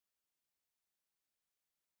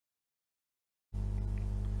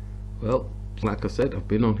Well, like I said, I've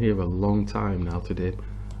been on here a long time now today,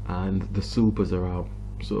 and the supers are out.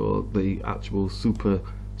 So the actual super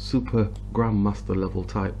grandmaster level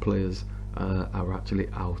type players are actually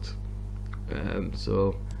out.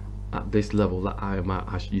 So at this level that I am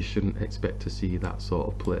at, you shouldn't expect to see that sort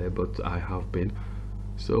of play, but I have been.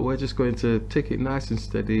 So we're just going to take it nice and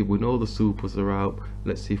steady. We know the supers are out.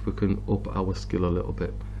 Let's see if we can up our skill a little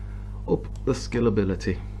bit. Up the skill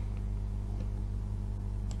ability.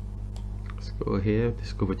 Let's go here,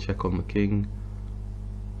 discover check on the king.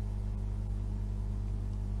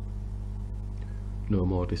 No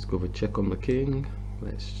more discover check on the king.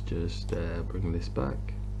 Let's just bring this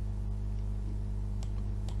back.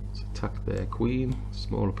 Let's attack their queen.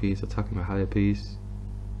 Smaller piece attacking a higher piece.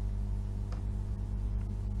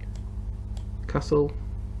 Castle.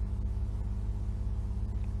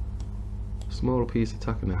 Smaller piece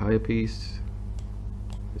attacking a higher piece.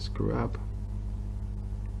 Let's grab.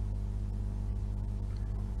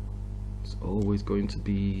 It's always going to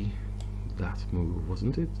be that move,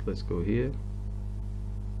 wasn't it? Let's go here.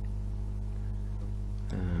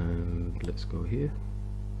 And let's go here.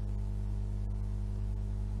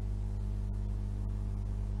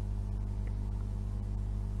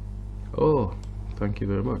 Oh, thank you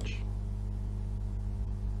very much.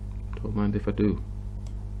 Don't mind if I do.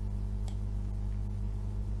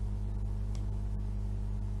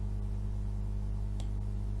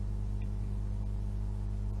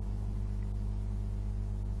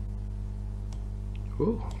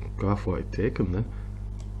 Oh, Garth thought he'd taken then.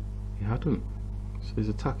 He hadn't. So he's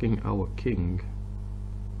attacking our king.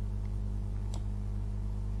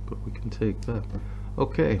 But we can take that.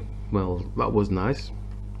 Okay, well, that was nice.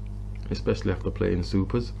 Especially after playing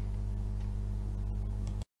supers.